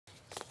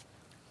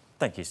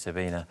Thank you,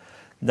 Sabina.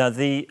 Now,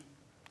 the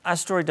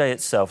Asteroid Day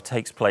itself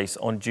takes place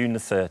on June the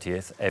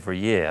 30th every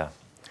year,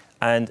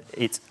 and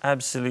it's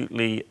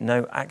absolutely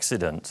no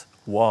accident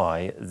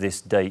why this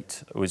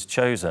date was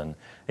chosen.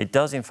 It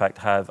does, in fact,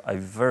 have a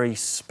very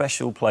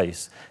special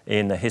place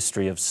in the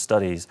history of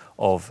studies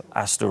of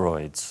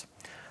asteroids.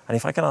 And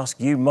if I can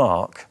ask you,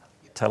 Mark,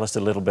 tell us a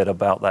little bit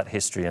about that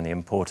history and the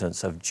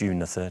importance of June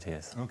the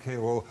 30th. Okay,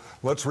 well,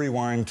 let's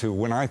rewind to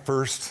when I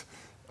first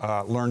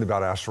learned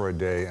about Asteroid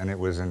Day, and it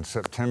was in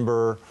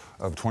September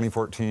of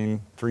 2014,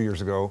 3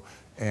 years ago.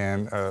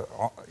 And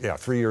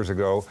 3 years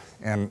ago,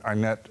 and I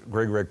met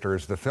Greg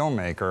Richters, the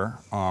filmmaker,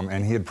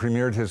 and he had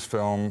premiered his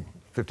film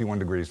 51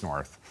 Degrees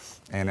North.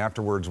 And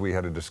afterwards we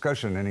had a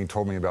discussion, and he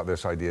told me about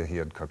this idea he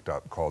had cooked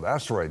up called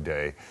Asteroid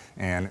Day,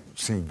 and it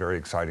seemed very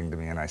exciting to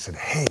me. And I said,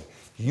 hey,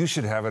 you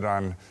should have it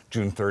on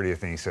June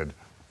 30th. And he said,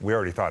 we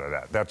already thought of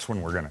that. That's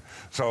when we're gonna.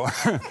 So,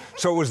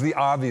 so it was the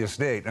obvious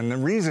date. And the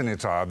reason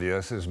it's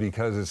obvious is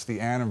because it's the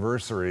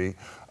anniversary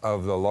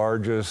of the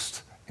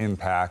largest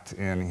impact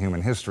in human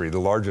history, the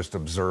largest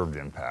observed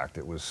impact.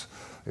 It was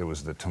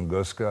the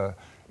Tunguska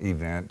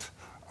event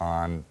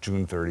on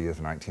June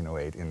 30th,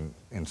 1908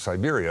 in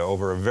Siberia,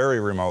 over a very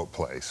remote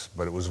place,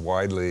 but it was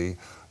widely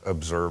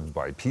observed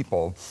by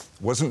people.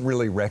 Wasn't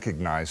really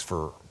recognized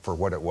for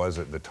what it was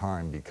at the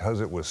time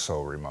because it was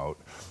so remote.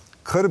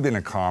 Could have been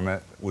a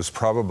comet, was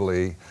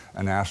probably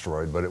an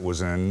asteroid, but it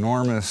was an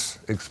enormous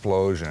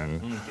explosion.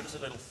 Give us a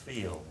little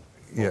feel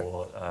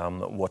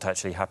for what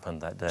actually happened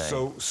that day.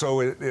 So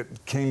it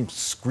came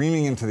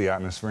screaming into the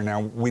atmosphere. Now,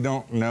 we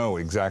don't know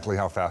exactly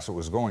how fast it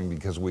was going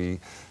because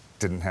we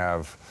didn't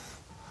have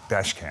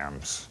dash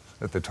cams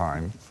at the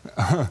time.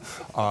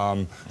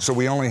 So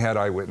we only had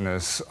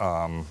eyewitness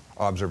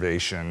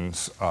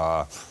observations,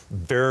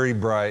 very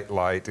bright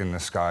light in the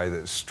sky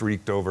that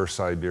streaked over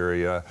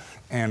Siberia,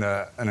 and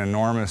an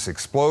enormous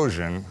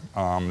explosion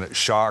that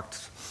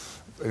shocked,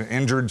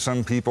 injured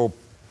some people,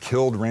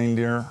 killed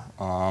reindeer,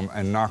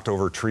 and knocked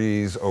over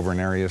trees over an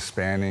area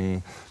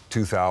spanning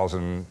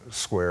 2,000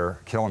 square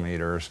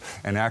kilometers,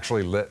 and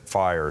actually lit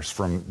fires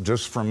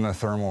just from the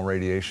thermal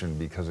radiation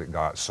because it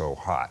got so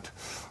hot.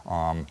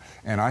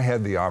 And I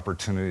had the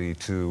opportunity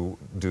to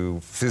do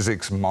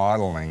physics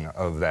modeling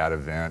of that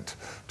event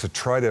to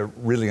try to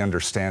really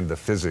understand the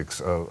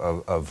physics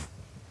of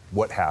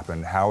what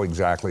happened, how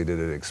exactly did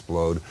it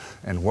explode,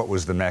 and what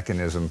was the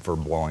mechanism for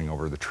blowing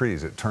over the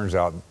trees. It turns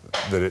out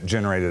that it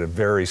generated a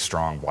very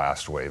strong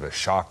blast wave, a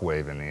shock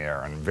wave in the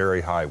air, and very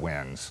high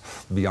winds,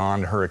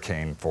 beyond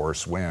hurricane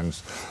force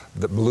winds,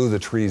 that blew the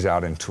trees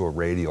out into a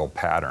radial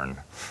pattern.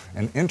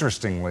 And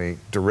interestingly,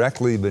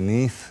 directly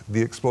beneath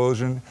the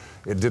explosion,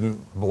 it didn't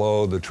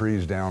blow the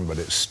trees down, but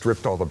it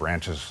stripped all the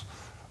branches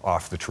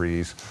off the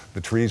trees.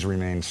 The trees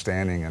remained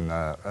standing, and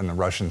the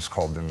Russians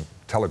called them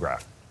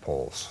telegraph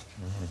poles.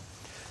 Mm-hmm.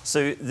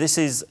 So this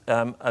is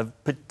a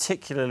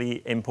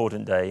particularly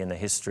important day in the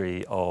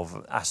history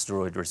of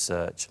asteroid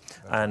research,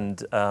 and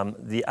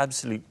the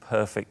absolute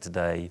perfect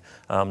day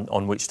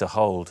on which to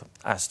hold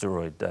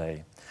Asteroid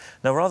Day.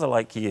 Now, rather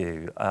like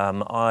you,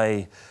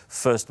 I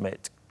first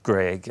met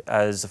Greg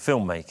as a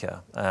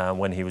filmmaker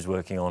when he was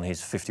working on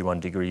his 51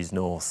 Degrees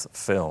North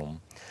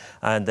film.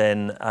 And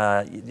then,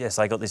 yes,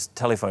 I got this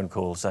telephone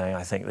call saying,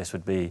 I think this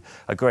would be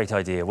a great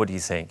idea. What do you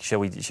think? Shall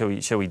we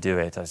do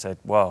it? I said,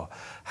 well,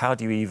 how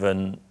do you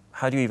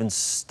even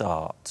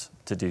start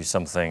to do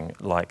something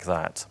like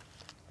that?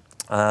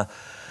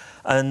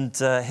 And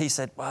he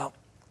said, well,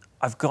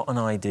 I've got an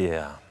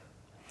idea.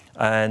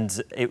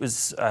 And it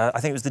was,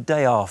 I think it was the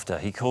day after,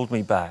 he called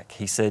me back.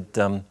 He said,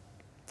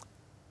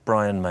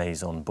 Brian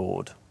May's on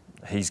board.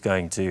 He's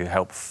going to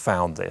help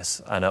found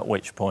this, and at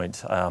which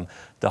point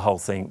the whole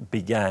thing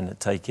began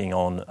taking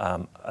on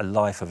a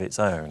life of its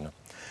own.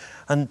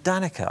 And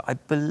Danica, I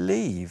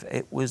believe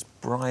it was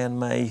Brian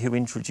May who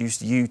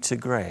introduced you to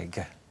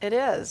Greg. It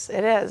is,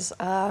 it is.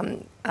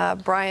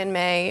 Brian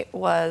May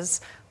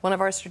was one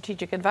of our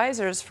strategic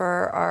advisors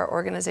for our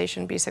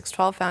organization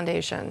B612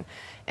 Foundation,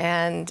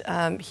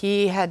 and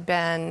he had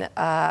been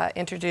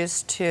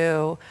introduced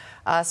to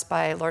us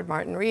by Lord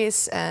Martin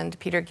Rees and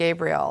Peter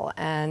Gabriel,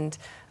 and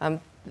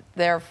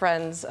they're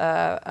friends.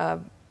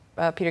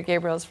 Peter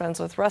Gabriel's friends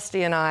with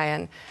Rusty and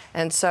I,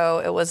 and so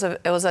it was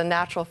a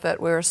natural fit.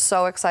 We were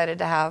so excited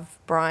to have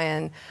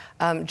Brian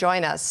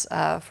join us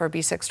for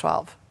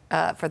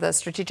B612, for the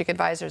strategic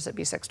advisors at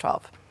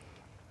B612.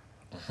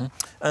 Mm-hmm.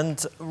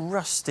 And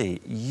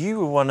Rusty, you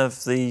were one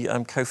of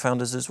the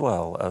co-founders as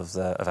well of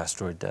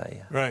Asteroid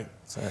Day. Right.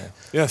 So.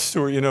 Yes,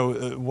 Stuart, you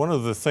know, one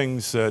of the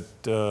things that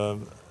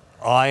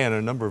I and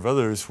a number of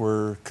others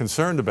were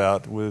concerned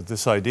about with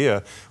this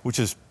idea, which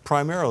is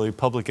primarily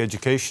public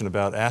education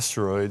about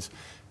asteroids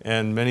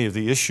and many of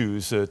the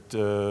issues that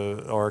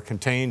are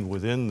contained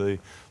within the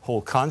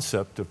whole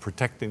concept of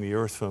protecting the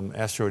Earth from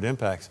asteroid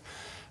impacts.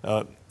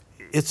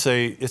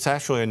 It's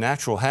actually a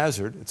natural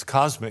hazard. It's a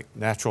cosmic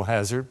natural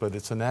hazard, but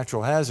it's a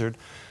natural hazard.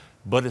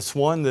 But it's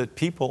one that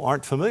people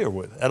aren't familiar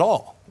with at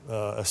all,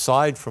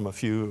 aside from a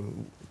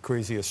few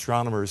crazy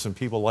astronomers and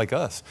people like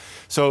us.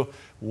 So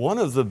one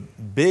of the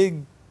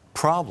big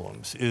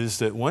problems is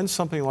that when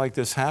something like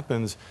this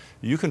happens,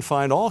 you can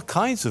find all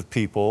kinds of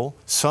people,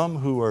 some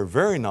who are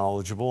very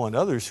knowledgeable and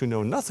others who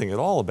know nothing at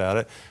all about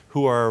it,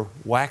 who are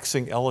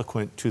waxing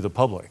eloquent to the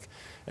public.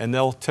 And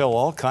they'll tell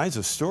all kinds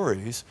of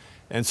stories.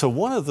 And so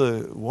one of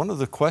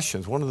the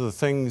questions, one of the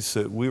things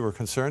that we were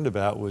concerned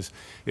about was,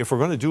 if we're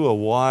going to do a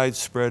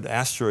widespread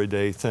Asteroid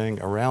Day thing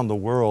around the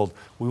world,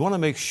 we want to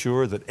make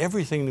sure that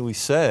everything that we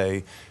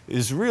say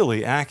is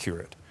really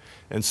accurate.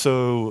 And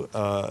so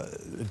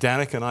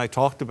Danica and I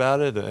talked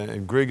about it,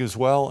 and Greg as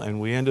well, and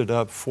we ended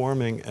up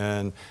forming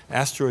an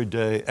Asteroid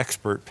Day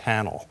expert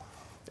panel.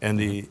 And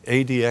the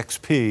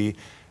ADXP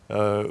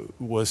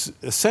was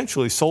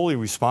essentially solely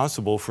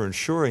responsible for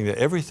ensuring that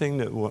everything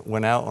that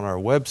went out on our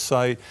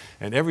website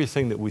and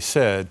everything that we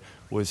said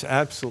was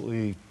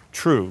absolutely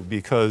true,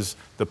 because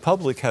the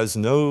public has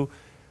no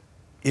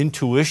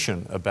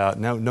intuition about,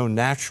 no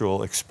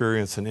natural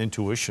experience and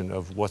intuition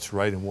of what's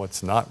right and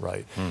what's not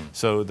right.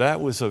 So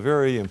that was a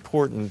very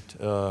important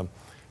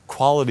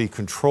quality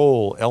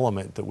control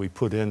element that we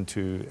put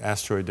into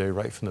Asteroid Day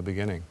right from the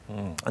beginning.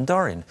 And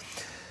Doreen,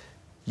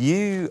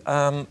 you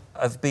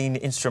have been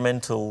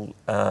instrumental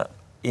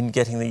in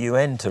getting the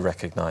UN to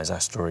recognize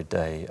Asteroid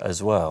Day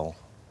as well.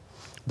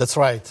 That's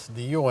right.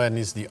 The UN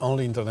is the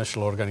only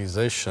international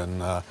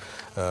organization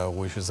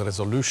which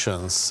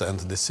resolutions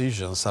and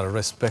decisions are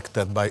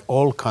respected by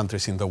all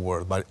countries in the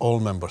world, by all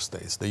member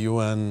states. The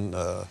UN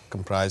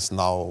comprises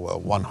now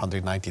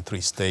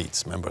 193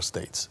 states, member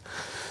states.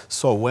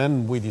 So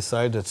when we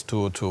decided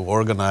to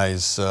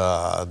organize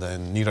the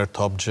Near-Earth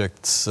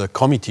Objects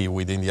Committee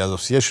within the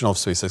Association of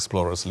Space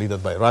Explorers,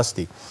 led by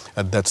Rusty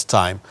at that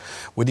time,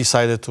 we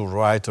decided to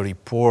write a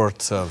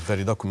report, a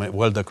very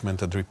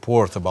well-documented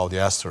report about the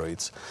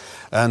asteroids,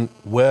 and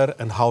where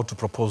and how to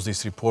propose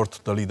this report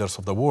to the leaders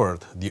of the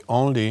world. The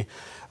only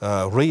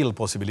real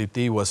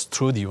possibility was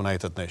through the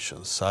United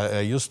Nations. I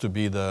used to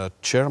be the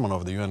chairman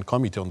of the UN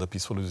Committee on the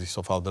Peaceful Use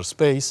of Outer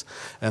Space,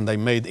 and I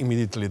made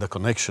immediately the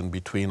connection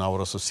between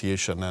our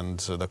association and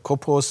the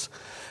COPOS,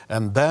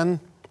 and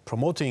then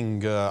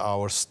promoting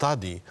our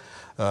study,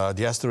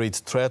 the asteroid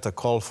threat, a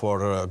call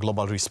for a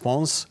global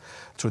response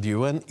through the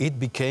UN, it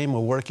became a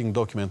working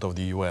document of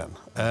the UN.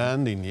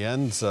 And in the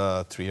end,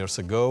 3 years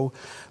ago,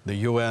 the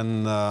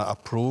UN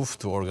approved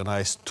to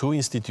organize two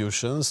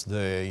institutions,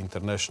 the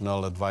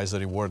International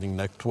Advisory Working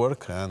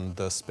Network and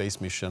the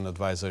Space Mission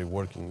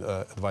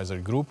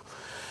Advisory Group.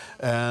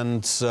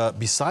 And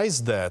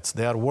besides that,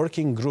 there are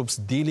working groups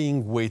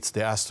dealing with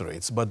the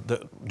asteroids, but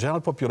the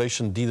general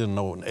population didn't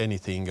know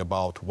anything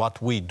about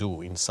what we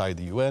do inside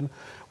the UN,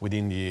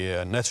 within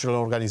the national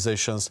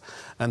organizations.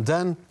 And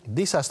then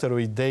this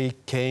Asteroid Day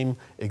came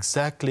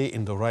exactly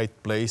in the right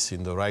place,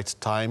 in the right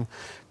time,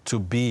 to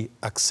be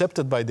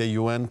accepted by the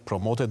UN,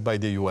 promoted by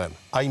the UN.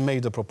 I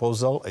made a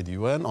proposal at the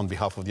UN on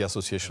behalf of the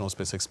Association of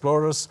Space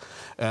Explorers,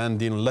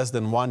 and in less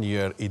than 1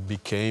 year it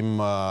became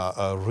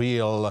a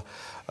real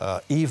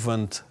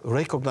event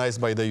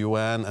recognized by the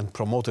UN and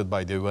promoted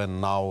by the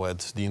UN now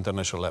at the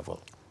international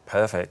level.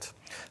 Perfect.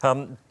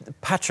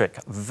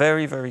 Patrick,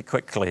 very, very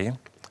quickly,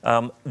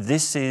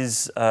 this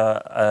is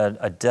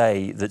a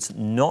day that's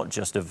not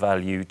just of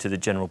value to the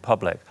general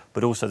public,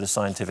 but also the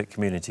scientific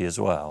community as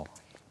well.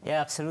 Yeah,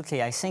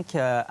 absolutely. I think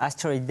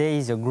Asteroid Day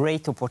is a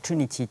great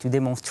opportunity to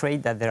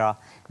demonstrate that there are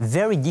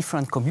very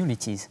different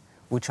communities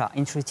which are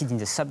interested in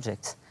the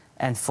subject,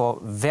 and for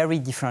very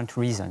different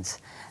reasons.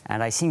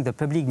 And I think the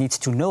public needs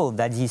to know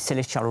that these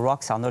celestial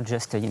rocks are not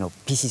just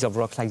pieces of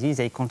rock like this.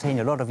 They contain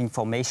a lot of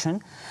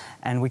information,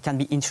 and we can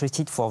be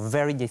interested for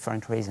very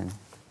different reasons.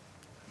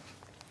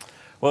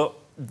 Well,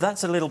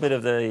 that's a little bit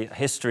of the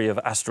history of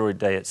Asteroid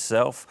Day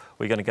itself.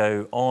 We're going to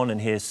go on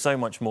and hear so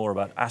much more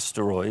about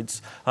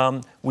asteroids.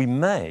 We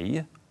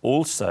may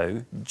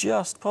also,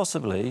 just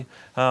possibly,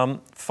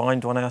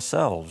 find one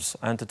ourselves.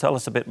 And to tell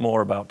us a bit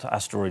more about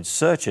asteroid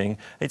searching,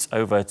 it's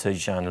over to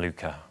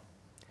Gianluca.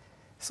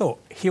 So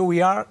here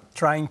we are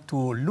trying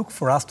to look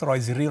for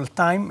asteroids in real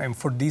time, and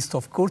for this,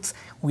 of course,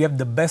 we have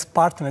the best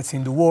partners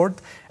in the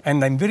world,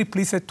 and I'm very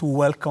pleased to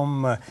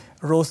welcome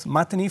Rose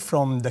Matney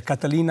from the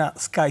Catalina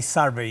Sky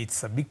Survey.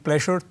 It's a big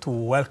pleasure to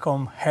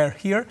welcome her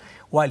here,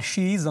 while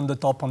she is on the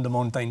top of the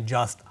mountain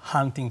just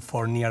hunting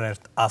for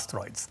near-Earth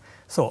asteroids.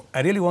 So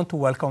I really want to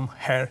welcome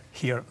her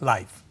here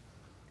live.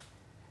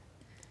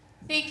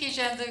 Thank you,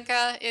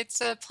 Gianluca.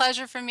 It's a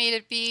pleasure for me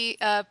to be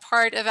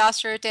part of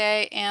Asteroid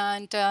Day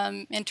and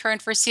in turn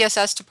for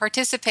CSS to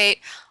participate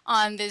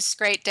on this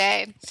great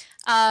day.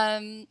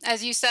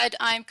 As you said,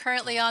 I'm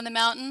currently on the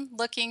mountain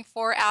looking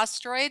for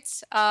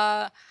asteroids.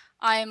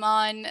 I'm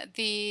on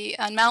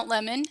Mount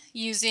Lemmon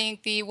using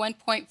the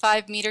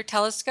 1.5 meter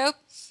telescope.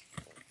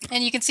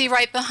 And you can see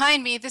right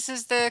behind me, this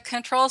is the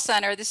control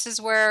center. This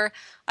is where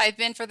I've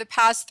been for the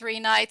past 3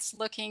 nights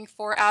looking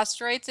for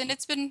asteroids, and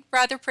it's been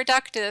rather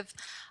productive.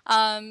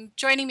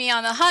 Joining me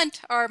on the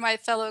hunt are my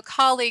fellow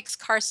colleagues,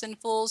 Carson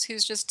Fools,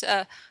 who's just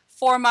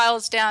 4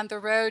 miles down the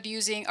road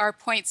using our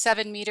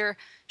 0.7 meter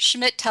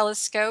Schmidt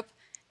telescope,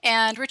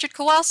 and Richard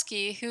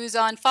Kowalski, who's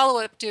on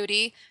follow-up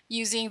duty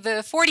using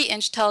the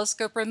 40-inch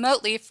telescope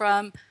remotely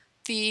from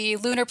the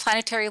Lunar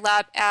Planetary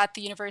Lab at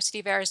the University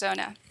of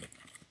Arizona.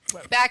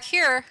 Back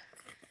here,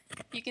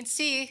 you can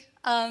see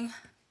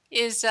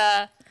is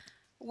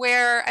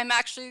where I'm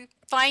actually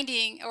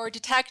finding or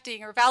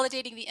detecting or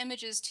validating the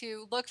images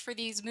to look for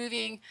these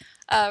moving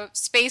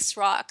space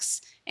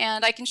rocks.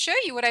 And I can show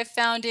you what I've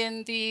found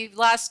in the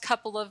last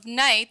couple of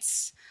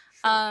nights.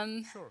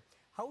 Sure.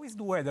 How is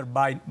the weather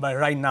by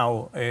right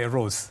now,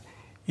 Rose?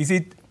 Is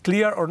it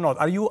clear or not?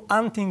 Are you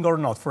hunting or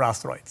not for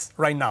asteroids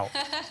right now?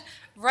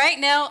 Right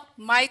now,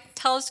 my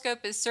telescope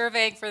is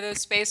surveying for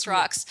those space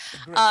rocks.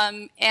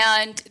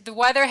 And the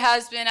weather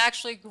has been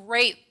actually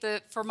great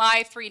for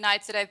my 3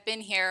 nights that I've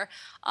been here.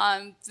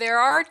 There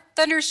are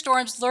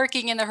thunderstorms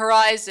lurking in the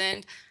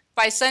horizon.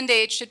 By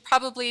Sunday, it should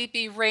probably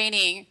be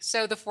raining,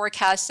 so the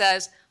forecast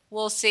says.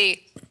 We'll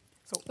see.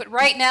 But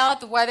right now,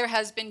 the weather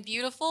has been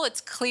beautiful.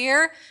 It's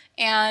clear,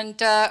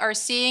 and our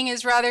seeing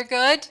is rather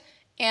good.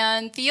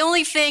 And the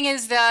only thing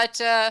is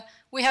that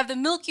we have the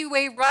Milky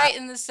Way right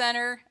in the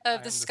center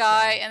of the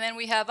sky, and then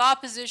we have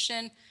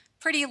opposition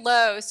pretty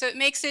low. So it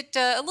makes it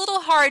a little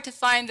hard to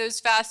find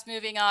those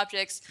fast-moving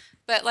objects.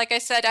 But like I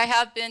said, I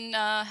have been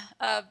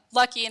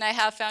lucky, and I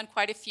have found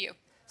quite a few.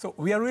 So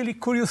we are really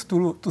curious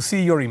to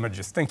see your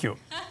images. Thank you.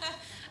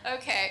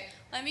 Okay,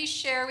 let me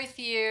share with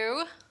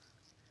you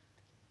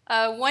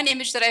one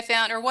image that I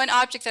found, or one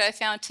object that I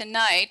found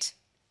tonight.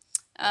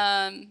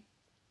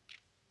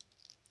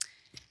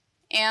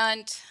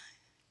 And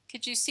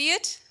could you see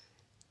it?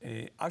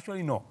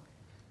 Actually, no.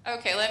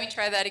 Okay, let me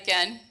try that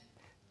again.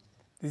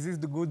 This is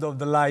the good of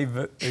the live,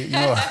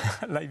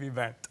 live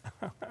event.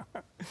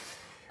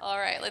 All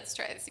right, let's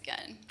try this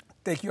again.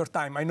 Take your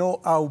time. I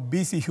know how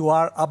busy you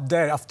are up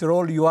there. After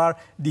all, you are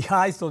the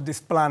highest of this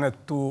planet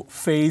to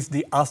face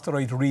the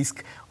asteroid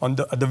risk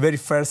at the very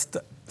first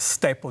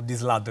step of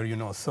this ladder,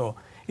 So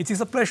it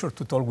is a pleasure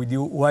to talk with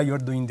you while you're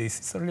doing this.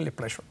 It's a really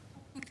pleasure.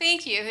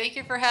 Thank you. Thank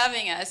you for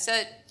having us.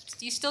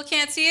 You still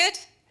can't see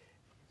it?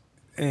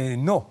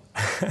 No.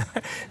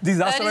 This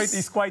asteroid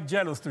is quite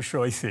jealous to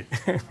show, I see.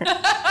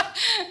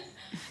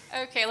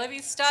 Okay, let me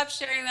stop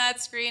sharing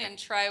that screen and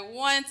try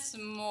once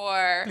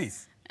more.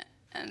 Please.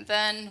 And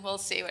then we'll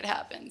see what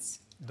happens.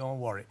 Don't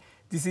worry.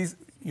 This is,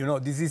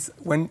 this is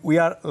when we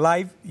are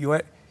live,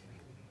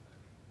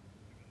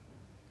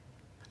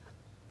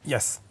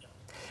 Yes.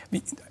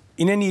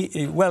 In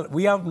any,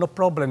 we have no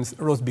problems,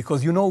 Rose,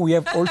 because we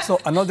have also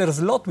another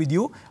slot with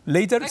you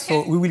later, okay.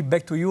 So we will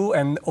back to you.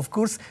 And of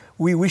course,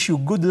 we wish you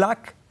good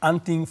luck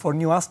hunting for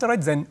new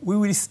asteroids, and we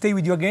will stay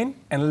with you again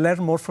and learn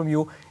more from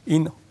you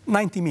in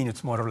 90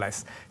 minutes, more or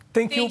less.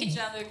 Thank you,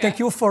 Gianluca. Thank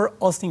you for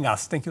hosting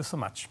us. Thank you so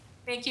much.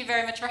 Thank you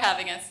very much for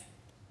having us.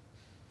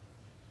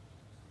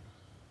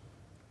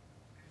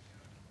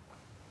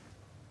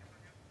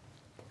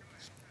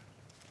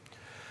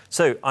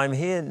 So I'm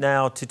here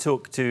now to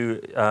talk to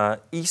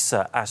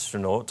ESA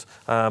astronaut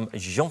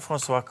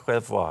Jean-François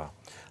Crèvecoeur.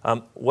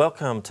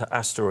 Welcome to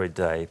Asteroid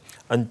Day,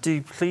 and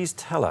do please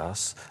tell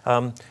us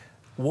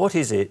what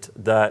is it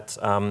that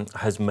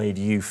has made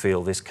you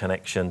feel this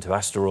connection to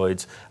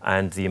asteroids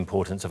and the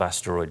importance of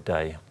Asteroid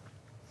Day?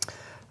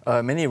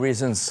 Many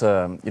reasons.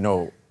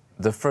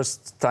 The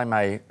first time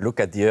I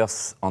looked at the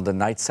Earth on the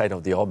night side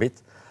of the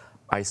orbit,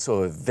 I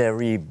saw a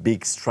very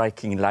big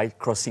striking light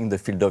crossing the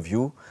field of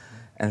view.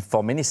 And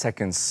for many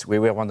seconds, we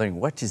were wondering,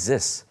 what is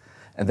this?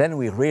 And then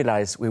we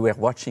realized we were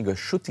watching a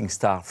shooting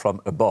star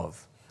from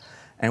above.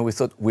 And we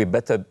thought we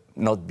better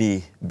not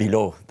be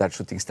below that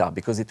shooting star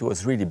because it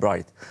was really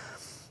bright.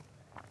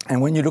 And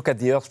when you look at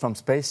the Earth from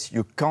space,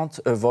 you can't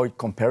avoid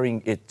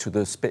comparing it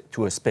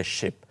to a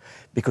spaceship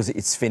because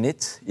it's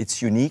finite,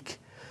 it's unique,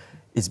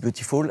 it's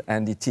beautiful,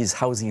 and it is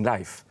housing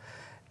life.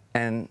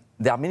 And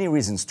there are many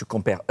reasons to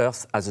compare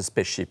Earth as a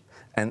spaceship.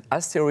 And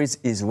asteroids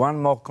is one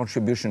more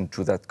contribution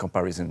to that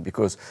comparison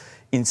because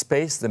in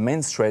space, the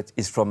main threat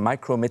is from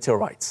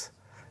micrometeorites,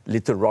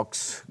 little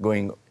rocks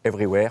going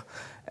everywhere,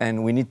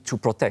 and we need to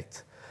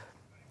protect.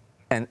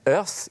 And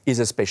Earth is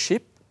a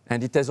spaceship,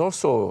 and it is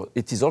also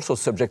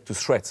subject to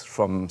threats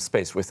from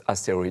space with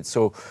asteroids.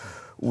 So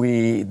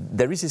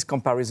there is this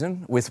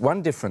comparison with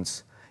one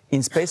difference.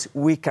 In space,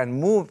 we can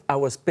move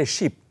our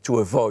spaceship to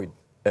avoid,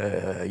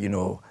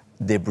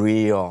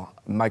 debris or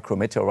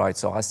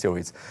micrometeorites or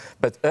asteroids.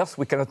 But Earth,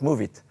 we cannot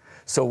move it.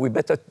 So we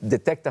better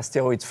detect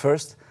asteroids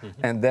first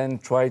and then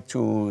try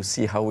to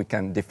see how we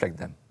can deflect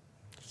them.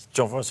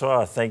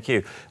 Jean-François, thank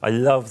you. I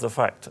love the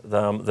fact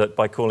that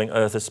by calling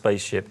Earth a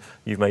spaceship,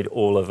 you've made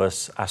all of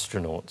us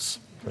astronauts.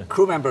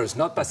 Crew members,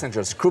 not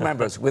passengers, crew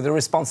members with a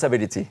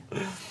responsibility.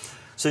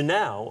 So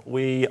now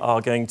we are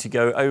going to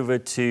go over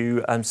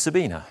to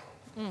Sabina.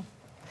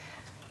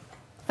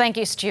 Thank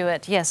you,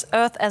 Stuart. Yes,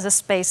 Earth as a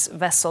space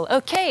vessel.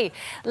 Okay,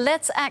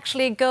 let's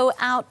actually go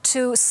out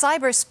to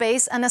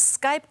cyberspace and a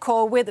Skype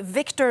call with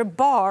Victor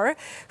Barr,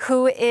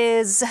 who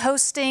is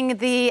hosting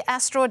the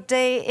Asteroid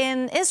Day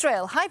in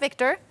Israel. Hi,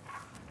 Victor.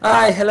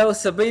 Hi, hello,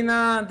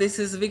 Sabina. This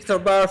is Victor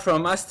Barr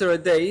from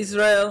Asteroid Day,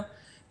 Israel.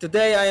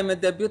 Today I am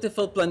at the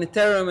beautiful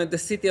planetarium at the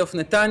city of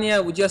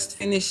Netanya. We just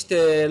finished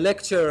a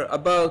lecture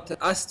about the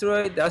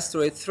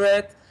asteroid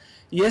threat.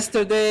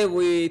 Yesterday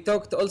we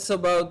talked also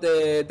about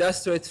the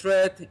asteroid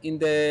threat in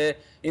the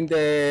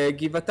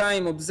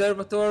Givatayim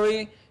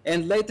Observatory,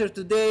 and later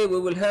today we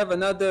will have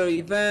another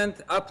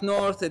event up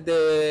north at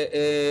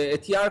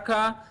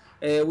Yarka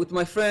with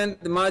my friend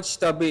Maj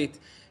Tabit.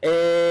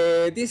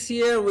 This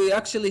year we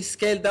actually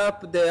scaled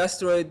up the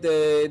Asteroid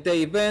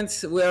Day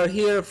events. We are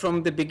here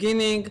from the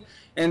beginning,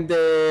 and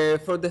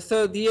for the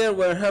third year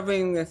we're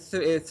having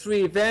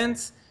 3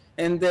 events.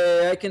 And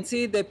I can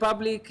see the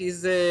public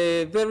is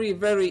very,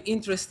 very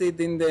interested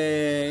in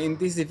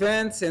these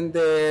events, and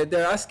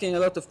they're asking a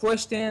lot of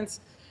questions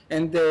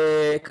and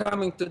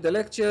coming to the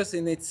lectures,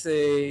 and it's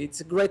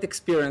a great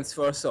experience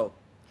for us all.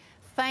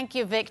 Thank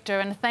you, Victor,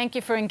 and thank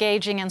you for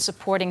engaging and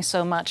supporting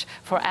so much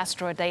for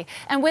Asteroid Day.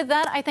 And with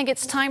that, I think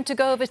it's time to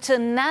go over to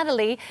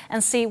Natalie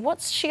and see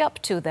what's she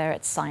up to there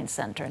at Science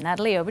Center.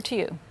 Natalie, over to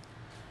you.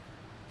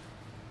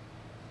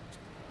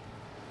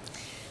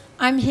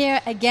 I'm here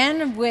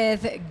again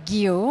with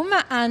Guillaume,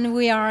 and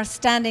we are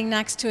standing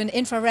next to an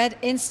infrared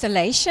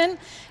installation.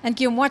 And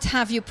Guillaume, what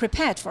have you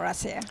prepared for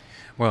us here?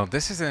 Well,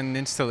 this is an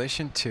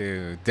installation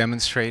to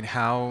demonstrate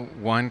how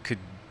one could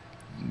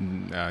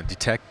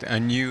detect a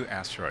new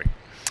asteroid.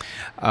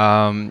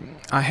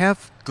 I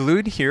have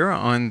glued here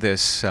on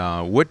this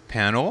wood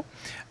panel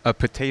a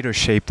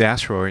potato-shaped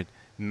asteroid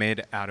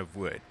made out of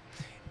wood.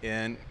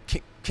 And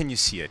can you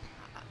see it?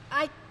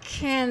 I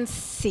can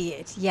see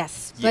it,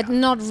 yes, but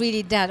not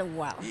really that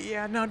well.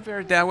 Yeah, not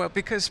very that well,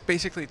 because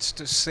basically it's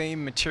the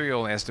same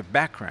material as the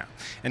background.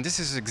 And this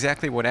is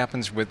exactly what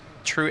happens with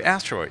true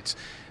asteroids.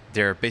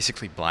 They're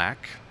basically black,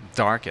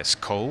 dark as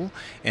coal,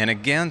 and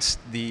against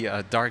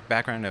the dark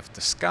background of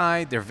the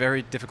sky, they're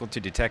very difficult to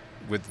detect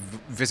with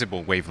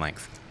visible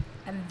wavelength.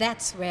 And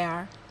that's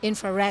where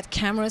infrared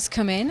cameras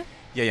come in?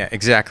 Yeah,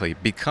 exactly.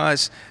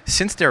 Because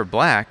since they're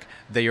black,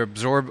 they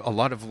absorb a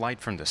lot of light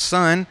from the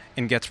sun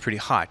and gets pretty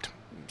hot,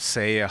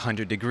 say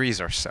 100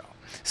 degrees or so.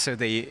 So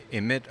they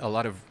emit a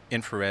lot of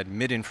infrared,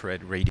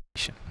 mid-infrared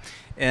radiation.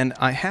 And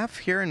I have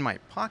here in my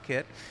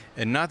pocket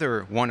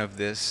another one of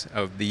these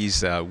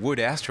wood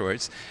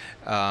asteroids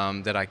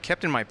that I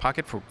kept in my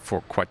pocket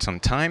for quite some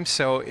time.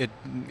 So it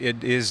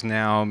is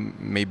now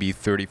maybe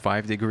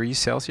 35 degrees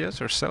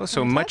Celsius or so,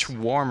 so much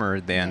warmer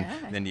than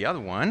the other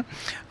one.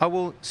 I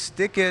will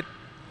stick it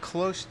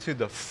close to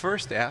the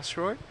first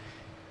asteroid,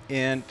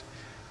 and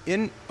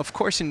of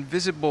course, in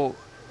visible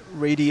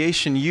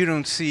radiation, you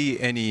don't see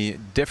any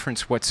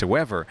difference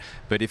whatsoever.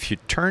 But if you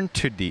turn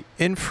to the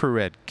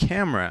infrared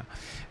camera,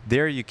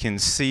 there you can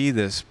see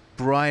this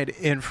bright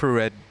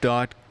infrared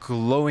dot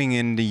glowing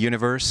in the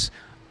universe.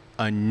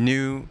 A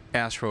new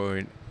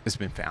asteroid has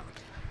been found.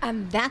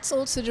 And that's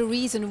also the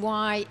reason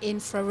why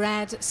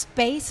infrared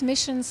space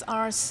missions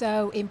are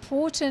so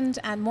important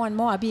and more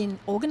are being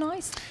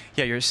organized?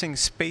 Yeah, you're saying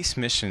space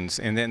missions,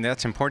 and then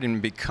that's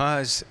important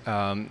because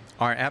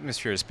our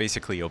atmosphere is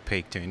basically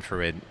opaque to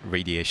infrared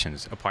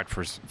radiations, apart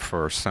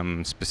for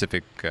some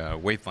specific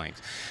wavelengths.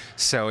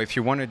 So if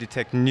you want to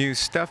detect new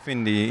stuff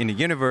in the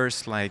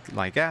universe,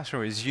 like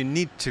asteroids, you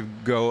need to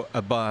go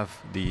above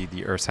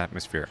the Earth's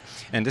atmosphere.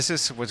 And this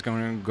is what's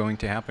going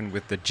to happen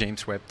with the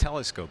James Webb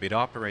Telescope. It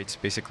operates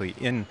basically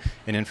in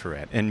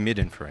infrared and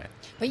mid-infrared.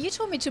 But you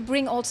told me to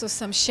bring also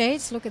some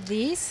shades. Look at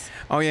these.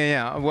 Oh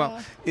yeah.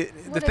 Well,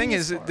 the thing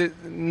is,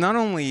 not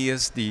only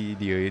is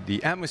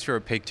the atmosphere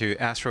opaque to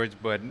asteroids,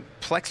 but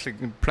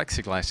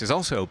plexiglass is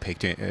also opaque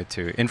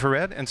to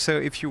infrared. And so,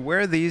 if you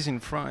wear these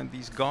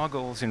these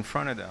goggles in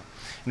front of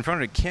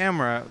the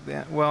camera,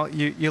 well,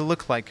 you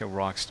look like a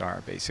rock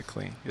star,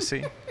 basically. You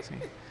see?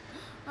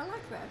 I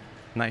like that.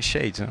 Nice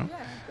shades, huh?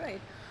 Yeah,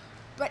 great.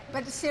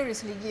 But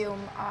seriously,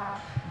 Guillaume,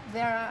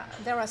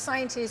 there are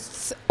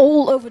scientists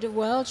all over the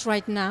world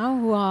right now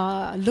who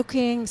are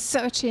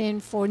searching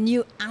for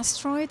new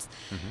asteroids.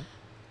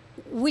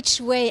 Mm-hmm.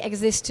 Which way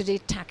exists to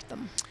detect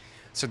them?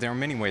 So there are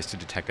many ways to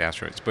detect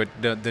asteroids, but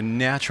the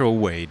natural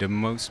way, the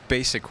most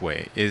basic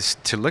way, is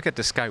to look at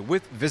the sky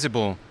with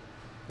visible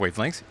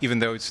wavelengths, even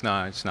though it's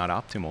not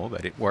optimal,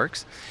 but it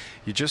works.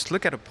 You just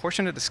look at a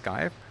portion of the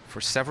sky for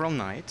several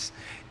nights,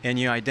 and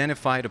you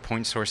identify the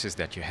point sources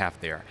that you have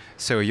there.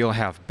 So you'll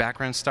have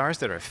background stars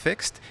that are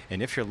fixed,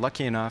 and if you're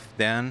lucky enough,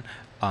 then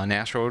an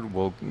asteroid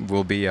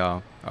will be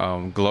a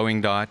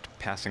glowing dot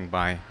passing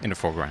by in the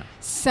foreground.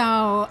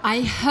 So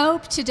I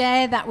hope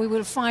today that we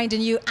will find a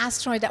new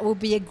asteroid that will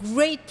be a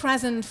great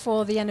present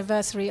for the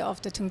anniversary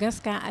of the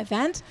Tunguska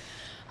event.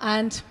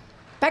 And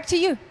back to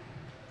you.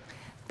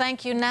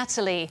 Thank you,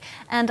 Natalie.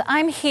 And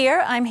I'm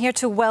here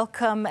to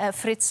welcome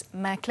Fritz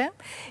Mäkler.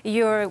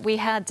 We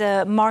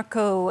had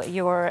Marco,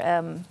 your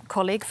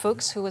colleague,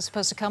 Fuchs, who was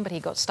supposed to come, but he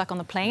got stuck on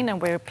the plane,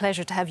 and we're a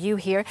pleasure to have you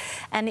here.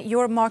 And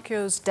you're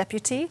Marco's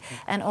deputy,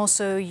 and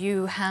also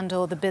you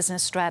handle the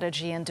business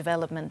strategy and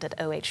development at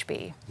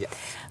OHB. Yeah.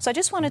 So I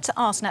just wanted to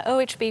ask, now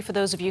OHB, for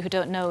those of you who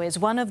don't know, is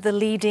one of the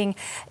leading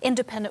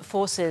independent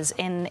forces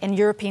in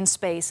European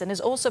space, and is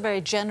also a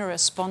very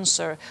generous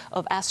sponsor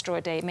of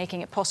Asteroid Day,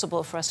 making it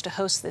possible for us to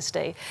host this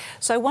day.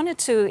 So I wanted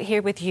to hear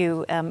with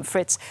you,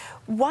 Fritz,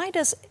 why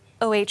does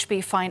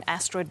OHB find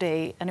Asteroid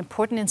Day an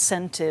important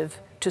incentive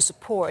to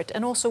support?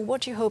 And also,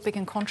 what do you hope it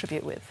can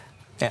contribute with?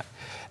 Yeah.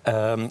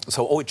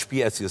 So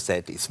OHB, as you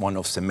said, is one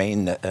of the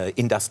main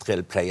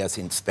industrial players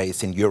in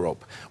space in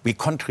Europe. We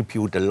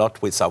contribute a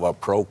lot with our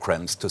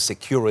programs to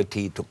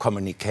security, to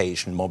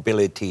communication,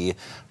 mobility,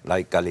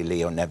 like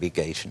Galileo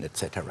navigation,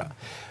 etc.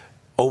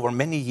 Over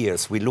many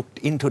years, we looked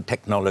into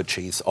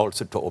technologies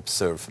also to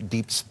observe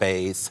deep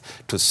space,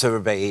 to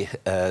survey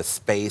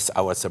space,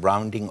 our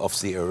surrounding of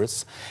the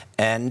Earth.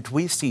 And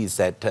we see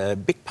that a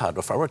big part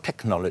of our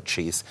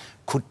technologies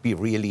could be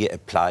really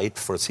applied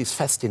for this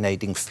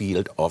fascinating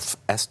field of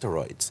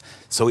asteroids.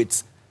 So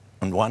it's,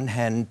 on one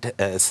hand,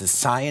 the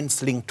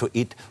science linked to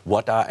it,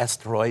 what are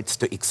asteroids,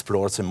 to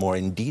explore them more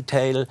in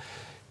detail,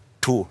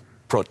 to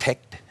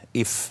protect,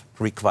 if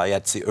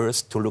required, the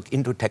Earth, to look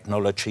into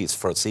technologies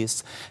for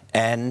this,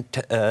 and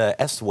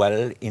as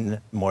well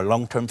in more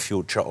long-term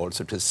future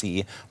also to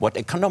see what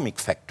economic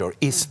factor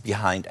is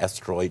behind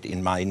asteroid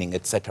in mining,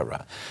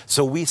 etc.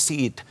 So we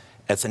see it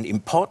as an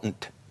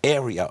important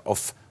area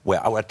of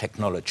where our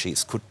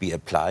technologies could be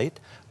applied.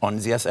 On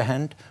the other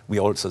hand, we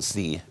also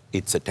see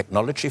it's a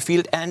technology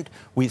field, and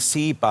we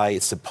see by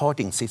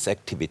supporting this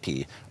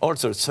activity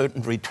also a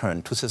certain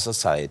return to the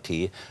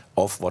society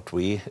of what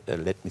we,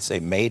 let me say,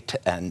 made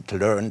and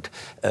learned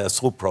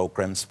through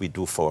programs we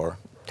do for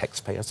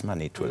taxpayers'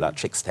 money to a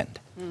large extent.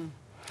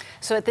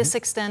 So at this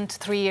extent,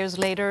 3 years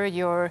later,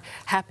 you're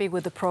happy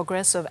with the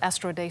progress of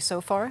Asteroid Day so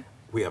far?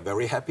 We are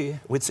very happy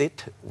with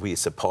it. We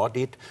support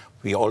it.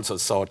 We also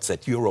thought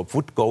that Europe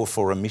would go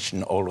for a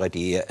mission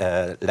already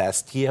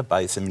last year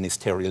by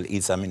the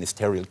ESA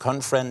Ministerial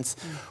Conference.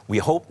 We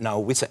hope now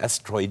with the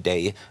Asteroid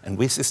Day and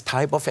with this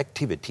type of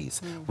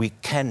activities, we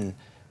can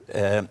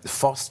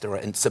foster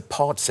and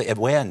support the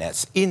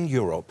awareness in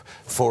Europe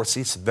for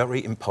this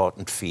very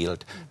important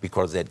field,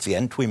 because at the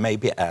end we may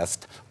be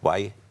asked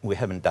why we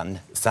haven't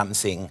done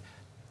something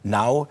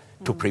now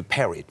to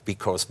prepare it,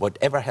 because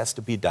whatever has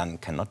to be done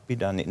cannot be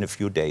done in a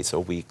few days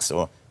or weeks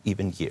or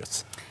even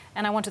years.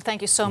 And I want to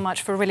thank you so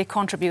much for really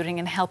contributing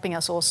and helping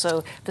us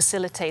also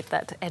facilitate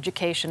that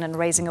education and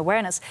raising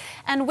awareness.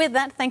 And with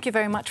that, thank you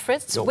very much,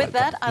 Fritz. You're with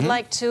welcome. that, I'd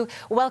like to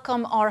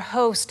welcome our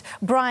host,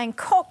 Brian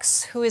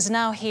Cox, who is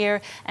now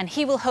here, and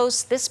he will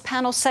host this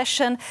panel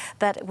session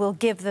that will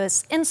give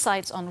us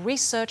insights on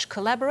research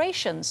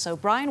collaboration. So,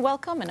 Brian,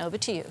 welcome, and over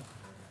to you.